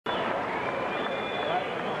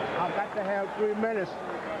to have 3 minutes.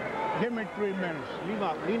 Give me 3 minutes.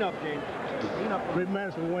 Lean up, James. Lean up. 3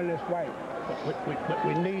 minutes to win this fight.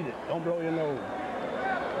 We need it. Don't blow your nose.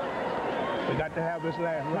 We got to have this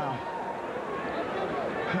last round.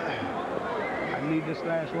 I need this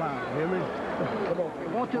last round. Hear me?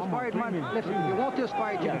 You want this fight, man? Listen, you want this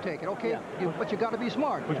fight, you can take it, okay? But you got to be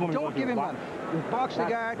smart. Don't give him one. Box the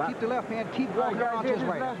guard, keep the left hand, keep walking around his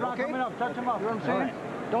right, okay? You know Touch him up. what I'm saying?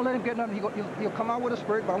 Don't let him get nothing. He'll come out with a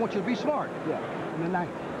spirit, but I want you to be smart. Yeah. In the night.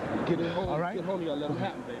 Get it home. All right. Get home. You gotta let him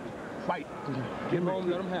happen, baby. Fight. Get home.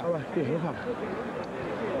 Let him happen. All right. Here, let him happen.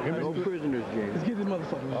 Give me No prisoners, James. Let's get this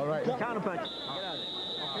motherfucker. All right. Counterpunch.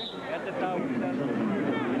 Get the towel.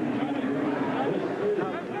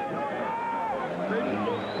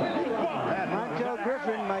 Montell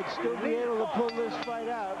Griffin might still be able to pull this fight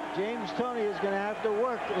out. James Toney is going to have to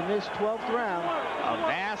work in this 12th round. A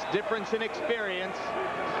vast difference in experience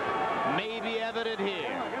may be evident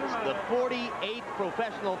here. It's the 48th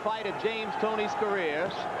professional fight of James Toney's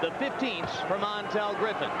career, the 15th for Montell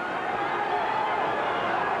Griffin.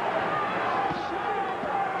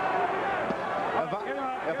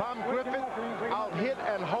 If I'm Griffin, I'll hit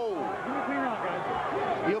and hold.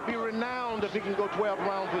 He'll be renowned if he can go 12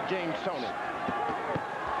 rounds with James Toney.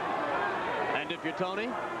 And if you're Toney?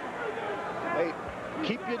 Hey,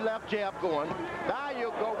 keep your left jab going. Now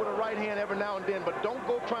you'll go with a right hand every now and then, but don't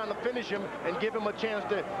go trying to finish him and give him a chance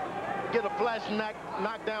to get a flash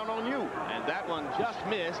knockdown on you. And that one just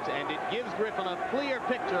missed, and it gives Griffin a clear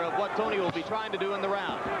picture of what Toney will be trying to do in the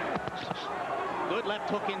round. Good left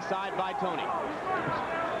hook inside by Toney.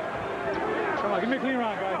 Come on, give me a clean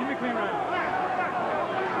round, guys. Give me a clean round.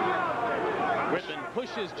 Griffin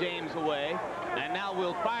pushes James away, and now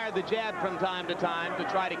will fire the jab from time to time to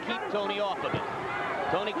try to keep Toney off of it.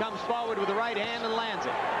 Toney comes forward with the right hand and lands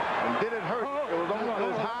it. And did it hurt? It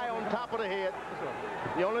was high on top of the head.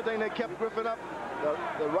 The only thing that kept Griffin up,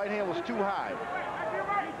 the right hand was too high.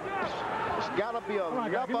 It's got to be a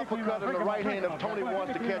left uppercut in the right hand if Toney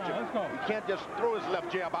wants to catch him. He can't just throw his left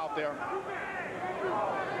jab out there.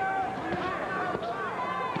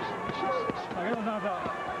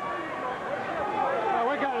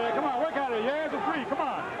 Work out of there. Come on, work out of there. Your hands are free. Come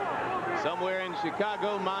on. Somewhere in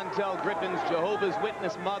Chicago, Montell Griffin's Jehovah's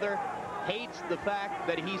Witness mother hates the fact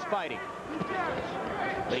that he's fighting.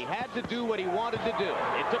 But he had to do what he wanted to do.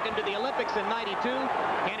 It took him to the Olympics in '92.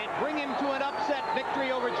 Can it bring him to an upset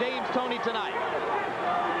victory over James Toney tonight?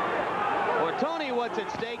 For Toney, what's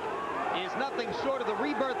at stake is nothing short of the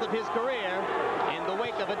rebirth of his career in the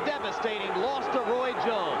wake of a devastating loss to Roy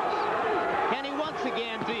Jones. Can he once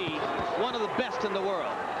again be one of the best in the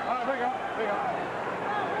world?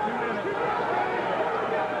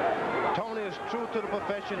 Toney is true to the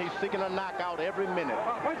profession. He's seeking a knockout every minute.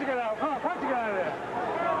 Punch it out. Come on, punch it out of there.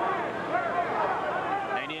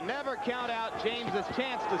 And you never count out James's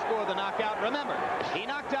chance to score the knockout. Remember, he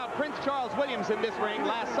knocked out Prince Charles Williams in this ring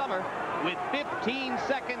last summer with 15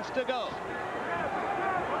 seconds to go.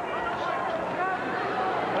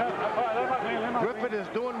 Griffin is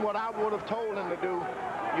doing what I would have told him to do.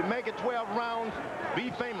 You make it 12 rounds,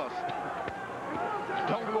 be famous.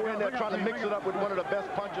 Don't go in there trying to mix it up with one of the best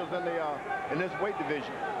punchers in this weight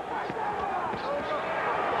division.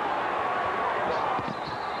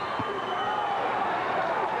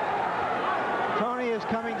 Toney is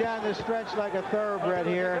coming down the stretch like a thoroughbred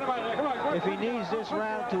here. If he needs this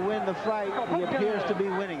round to win the fight, he appears to be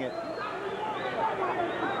winning it.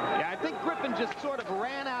 Yeah, I think Griffin just sort of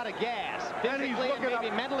ran out of gas, physically and maybe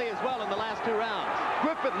mentally as well in the last 2 rounds.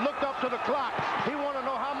 Griffin looked up to the clock. He wants to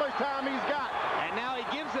know how much time he's got. And now he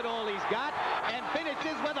gives it all he's got and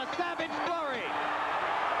finishes with a savage flurry.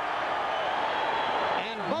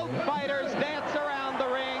 And both fighters dance around the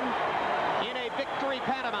ring in a victory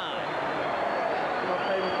pantomime. My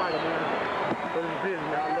favorite fighter, man. But it's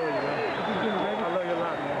business, man. I love you, man. I love you a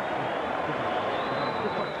lot, man.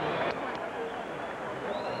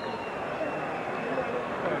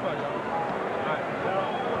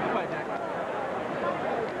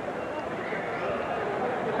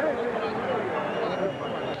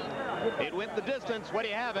 It went the distance. What do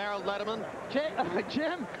you have, Harold Letterman?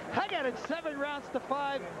 Jim, I got it 7 rounds to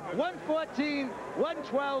 5, 114,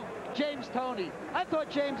 112, James Toney. I thought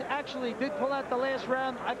James actually did pull out the last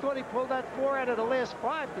round. I thought he pulled out 4 out of the last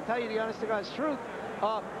 5, to tell you the honest to God's truth.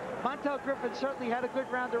 Montell Griffin certainly had a good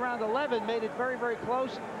round around 11, made it very, very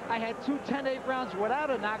close. I had 2 10-8 rounds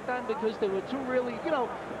without a knockdown because they were two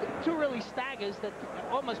really staggers that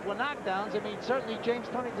almost were knockdowns. I mean, certainly James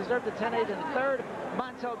Toney deserved the 10-8 in the 3rd.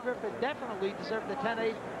 Montell Griffin definitely deserved the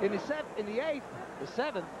 10-8 in the 8th. The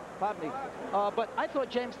 7th, pardon me. But I thought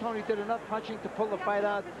James Toney did enough punching to pull the fight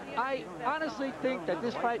out. I honestly think that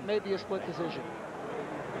this fight may be a split decision.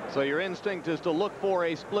 So your instinct is to look for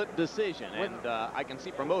a split decision. And I can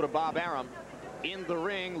see promoter Bob Arum in the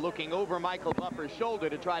ring looking over Michael Buffer's shoulder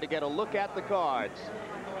to try to get a look at the cards.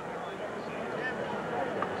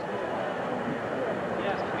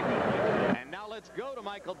 And now let's go to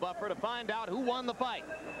Michael Buffer to find out who won the fight.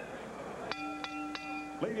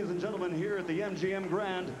 Ladies and gentlemen, here at the MGM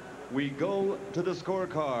Grand, we go to the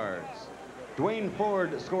scorecards. Dwayne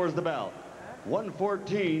Ford scores the bout.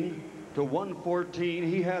 114 to 114.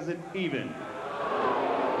 He has it even.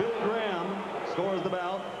 Bill Graham scores the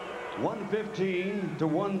bout. 115 to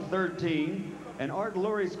 113. And Art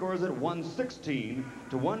Lurie scores it 116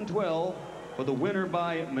 to 112 for the winner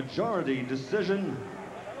by majority decision,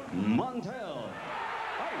 Montell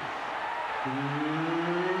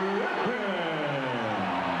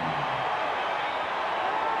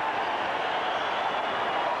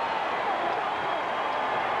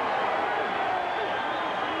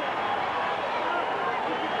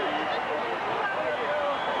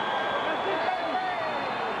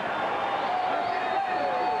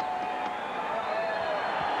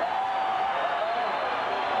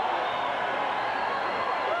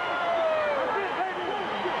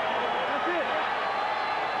Griffin.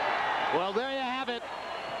 Well, there you have it.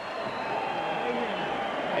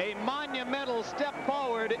 A monumental step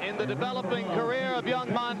forward in the developing career of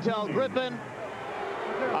young Montell Griffin.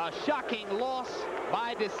 A shocking loss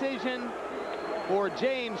by decision for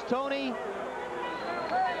James Toney.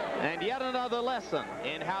 And yet another lesson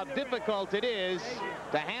in how difficult it is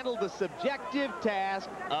to handle the subjective task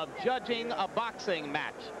of judging a boxing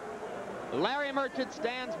match. Larry Merchant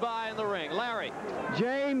stands by in the ring. Larry.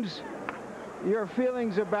 James, your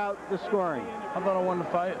feelings about the scoring? I thought I won the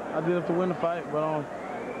fight. I did have to win the fight, but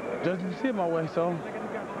judge didn't see it my way, so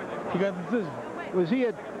he got the decision. Was he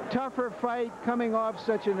a tougher fight coming off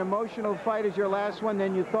such an emotional fight as your last one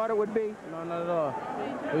than you thought it would be? No, not at all.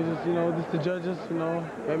 It was just, just the judges,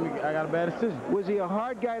 I got a bad decision. Was he a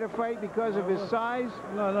hard guy to fight because of his size?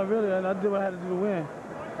 No, not really. I did what I had to do to win.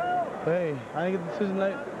 But hey, I didn't get the decision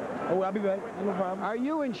late. Oh, I'll be back. No problem. Are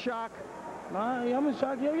you in shock? Nah, I'm in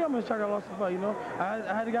shock. Yeah, I'm in shock. I lost the fight,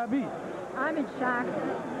 I had to get beat. I'm in shock.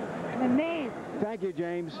 I'm amazed. Thank you,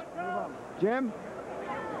 James. Jim?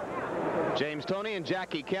 James Toney and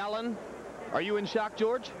Jackie Callan. Are you in shock,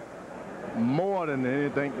 George? More than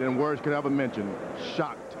anything than words could ever mention.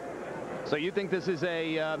 Shocked. So you think this is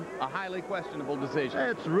a highly questionable decision?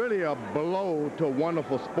 It's really a blow to a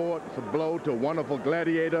wonderful sport. It's a blow to a wonderful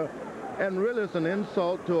gladiator. And really, it's an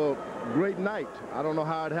insult to a great night. I don't know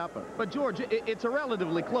how it happened. But, George, it's a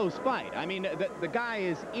relatively close fight. I mean, the guy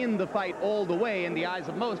is in the fight all the way in the eyes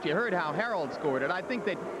of most. You heard how Harold scored it. I think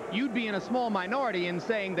that you'd be in a small minority in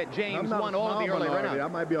saying that James won all of the early rounds. I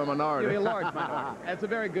might be a minority. You'd be a large minority. That's a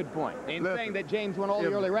very good point. In saying that James won all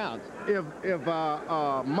the early rounds. If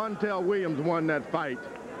Montell Williams won that fight,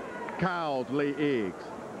 cows lay eggs.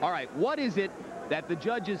 All right, what is it that the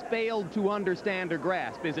judges failed to understand or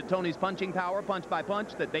grasp? Is it Toney's punching power, punch by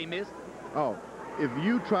punch, that they missed? Oh, if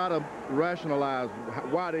you try to rationalize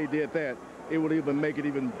why they did that, it would even make it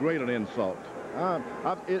even greater insult.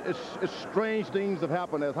 It's strange things have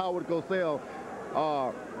happened. As Howard Cosell,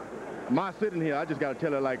 my sitting here, I just got to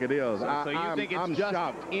tell it like it is. So you think it's just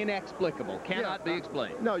shocked. Inexplicable, cannot be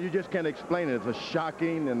explained? No, you just can't explain it. It's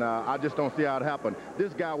shocking, and I just don't see how it happened.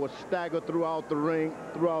 This guy was staggered throughout the ring,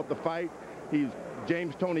 throughout the fight.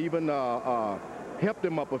 James Toney even helped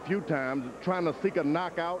him up a few times, trying to seek a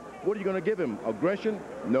knockout. What are you going to give him? Aggression?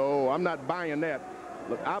 No, I'm not buying that.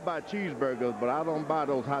 Look, I buy cheeseburgers, but I don't buy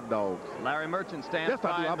those hot dogs. Larry Merchant stands by.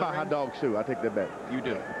 Yes, I do. I buy hot dogs, too. I take that back. You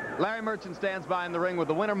do. Larry Merchant stands by in the ring with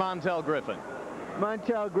the winner, Montell Griffin.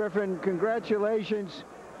 Montell Griffin, congratulations.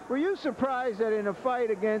 Were you surprised that in a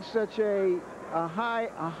fight against such a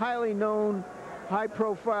highly known,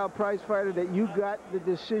 high-profile prize fighter that you got the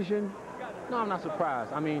decision? No, I'm not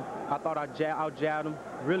surprised. I mean, I thought I jabbed him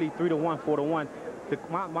really 3-1, 4-1.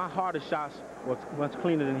 My hardest shots was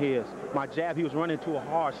cleaner than his. My jab, he was running too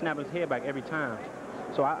hard, snapping his head back every time.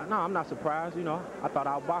 So, no, I'm not surprised. I thought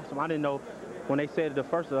I outboxed him. I didn't know when they said the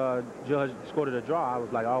first judge scored it a draw. I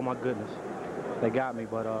was like, oh, my goodness. They got me,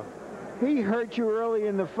 but... He hurt you early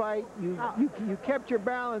in the fight. You kept your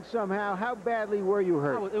balance somehow. How badly were you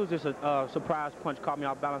hurt? It was just a surprise punch, caught me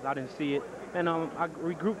off balance. I didn't see it. And I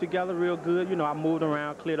regrouped together real good. I moved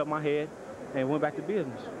around, cleared up my head, and went back to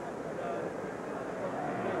business.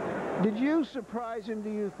 Did you surprise him, do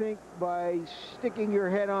you think, by sticking your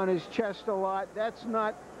head on his chest a lot? That's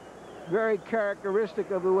not very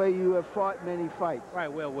characteristic of the way you have fought many fights.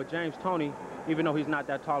 Right, well, with James Toney, even though he's not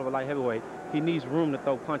that tall of a light heavyweight, he needs room to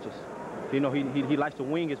throw punches. You know, he likes to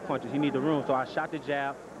wing his punches. He needs the room. So I shot the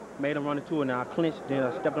jab, made him run into it, and I clinched, then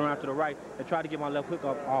I stepped around to the right and tried to get my left hook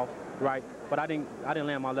up off right, but I didn't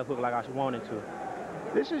land my left hook like I wanted to.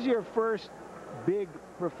 This is your first big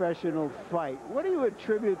professional fight. What do you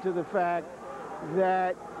attribute to the fact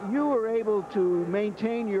that you were able to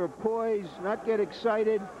maintain your poise, not get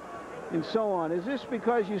excited, and so on? Is this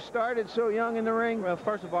because you started so young in the ring? Well,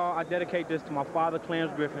 first of all, I dedicate this to my father,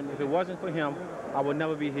 James Griffin. If it wasn't for him, I would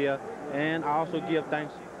never be here. And I also give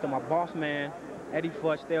thanks to my boss man, Eddie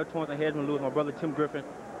Futch, Dale Torrance, and Hedgeman Lewis, my brother Tim Griffin.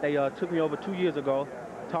 They took me over 2 years ago,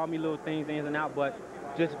 taught me little things, ins and outs, but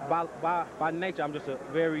just by nature, I'm just a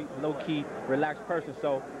very low-key, relaxed person.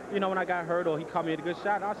 So, you know, when I got hurt or he caught me at a good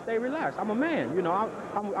shot, I stay relaxed. I'm a man, you know.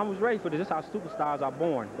 I was ready for this. This is how superstars are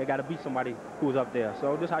born. They got to beat somebody who's up there.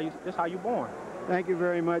 So this how you born. Thank you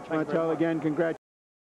very much, Montell. Again, congratulations.